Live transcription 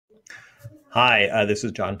Hi, this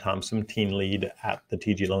is John Thompson, team lead at the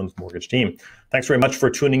TG Loans Mortgage team. Thanks very much for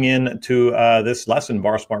tuning in to this lesson,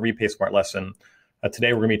 Borrow Smart, Repay Smart lesson.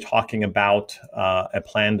 Today we're going to be talking about a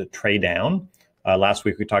planned trade down. Last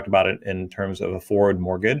week we talked about it in terms of a forward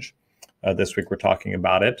mortgage. This week we're talking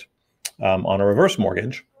about it on a reverse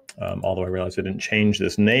mortgage. Although I realize I didn't change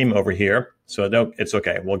this name over here, so no, it's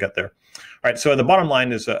okay. We'll get there. All right. So the bottom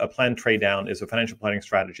line is a planned trade down is a financial planning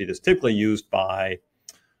strategy that's typically used by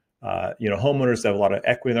homeowners that have a lot of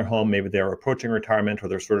equity in their home. Maybe they're approaching retirement, or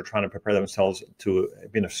they're sort of trying to prepare themselves to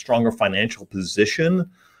be in a stronger financial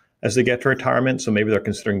position as they get to retirement. So maybe they're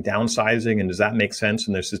considering downsizing, and does that make sense?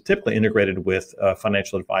 And this is typically integrated with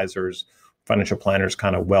financial advisors, financial planners,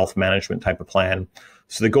 kind of wealth management type of plan.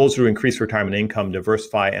 So the goal is to increase retirement income,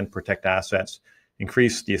 diversify and protect assets,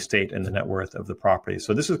 increase the estate and the net worth of the property.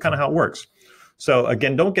 So this is kind of how it works. So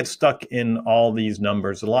again, don't get stuck in all these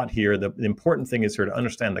numbers. A lot here. The important thing is here to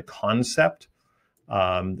understand the concept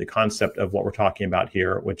of what we're talking about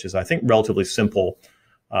here, which is, I think, relatively simple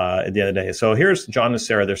at the end of the day. So here's John and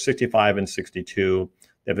Sarah. They're 65 and 62.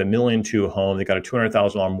 They have $1.2 million home. They got a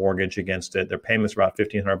 $200,000 mortgage against it. Their payments are about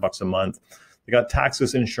 $1,500 a month. They got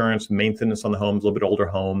taxes, insurance, maintenance on the home. A little bit older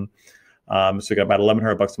home. So you got about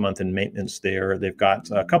 $1,100 a month in maintenance there. They've got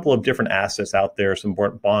a couple of different assets out there, some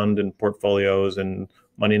bond and portfolios and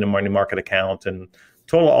money in a money market account, and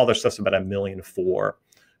total all their stuff's about $1.4 million.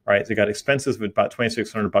 Right? They got expenses of about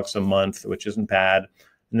 $2,600 a month, which isn't bad.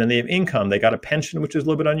 And then they have income. They got a pension, which is a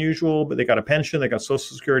little bit unusual, but they got a pension. They got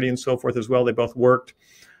Social Security and so forth as well. They both worked.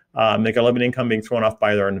 They got a little bit of income being thrown off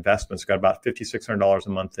by their investments. Got about $5,600 a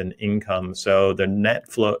month in income. So their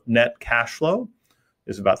net cash flow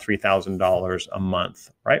is about $3,000 a month,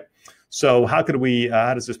 right? So how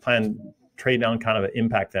does this plan trade down kind of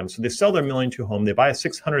impact them? So they sell their $1.2 million home. They buy a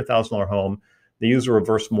 $600,000 home. They use a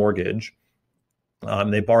reverse mortgage.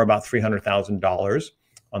 They borrow about $300,000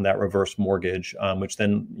 on that reverse mortgage, which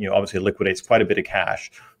then obviously liquidates quite a bit of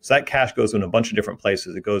cash. So that cash goes in a bunch of different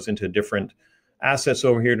places. It goes into different assets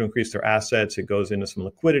over here to increase their assets. It goes into some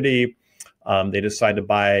liquidity. They decide to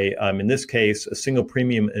buy, in this case, a single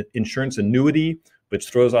premium insurance annuity, which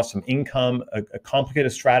throws off some income, a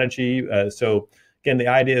complicated strategy. So again, the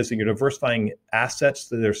idea is that you're diversifying assets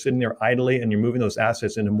that are sitting there idly, and you're moving those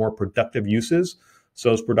assets into more productive uses. So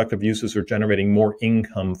those productive uses are generating more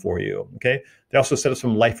income for you, okay? They also set up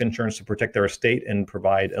some life insurance to protect their estate and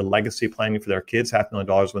provide a legacy planning for their kids,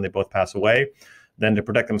 $500,000 when they both pass away. Then to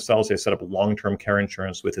protect themselves, they set up a long-term care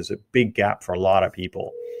insurance, which is a big gap for a lot of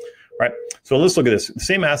people. Right. So let's look at this.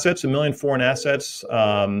 Same assets, $1.4 million in assets.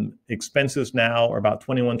 Expenses now are about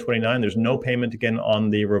 $2,129. There's no payment again on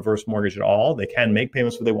the reverse mortgage at all. They can make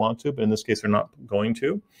payments if they want to, but in this case, they're not going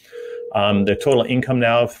to. The total income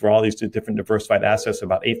now for all these different diversified assets is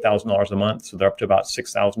about $8,000 a month. So they're up to about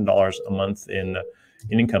 $6,000 a month in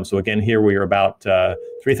income. So again, here we are about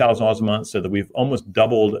 $3,000 a month, so that we've almost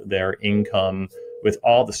doubled their income with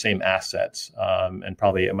all the same assets, and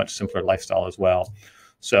probably a much simpler lifestyle as well.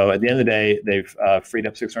 So at the end of the day, they've freed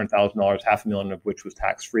up $600,000, $500,000 of which was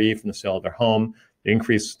tax-free from the sale of their home. The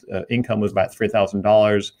increased income was about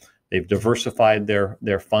 $3,000. They've diversified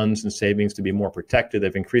their funds and savings to be more protected.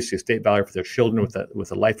 They've increased the estate value for their children with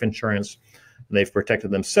the life insurance, and they've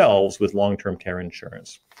protected themselves with long-term care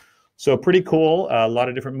insurance. So pretty cool. A lot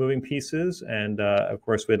of different moving pieces, and of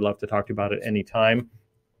course, we'd love to talk to you about it anytime.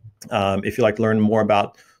 If you'd like to learn more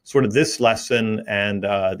about sort of this lesson and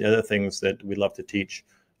the other things that we'd love to teach,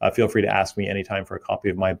 feel free to ask me anytime for a copy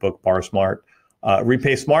of my book, Borrow Smart,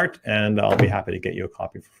 Repay Smart, and I'll be happy to get you a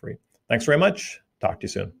copy for free. Thanks very much. Talk to you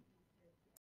soon.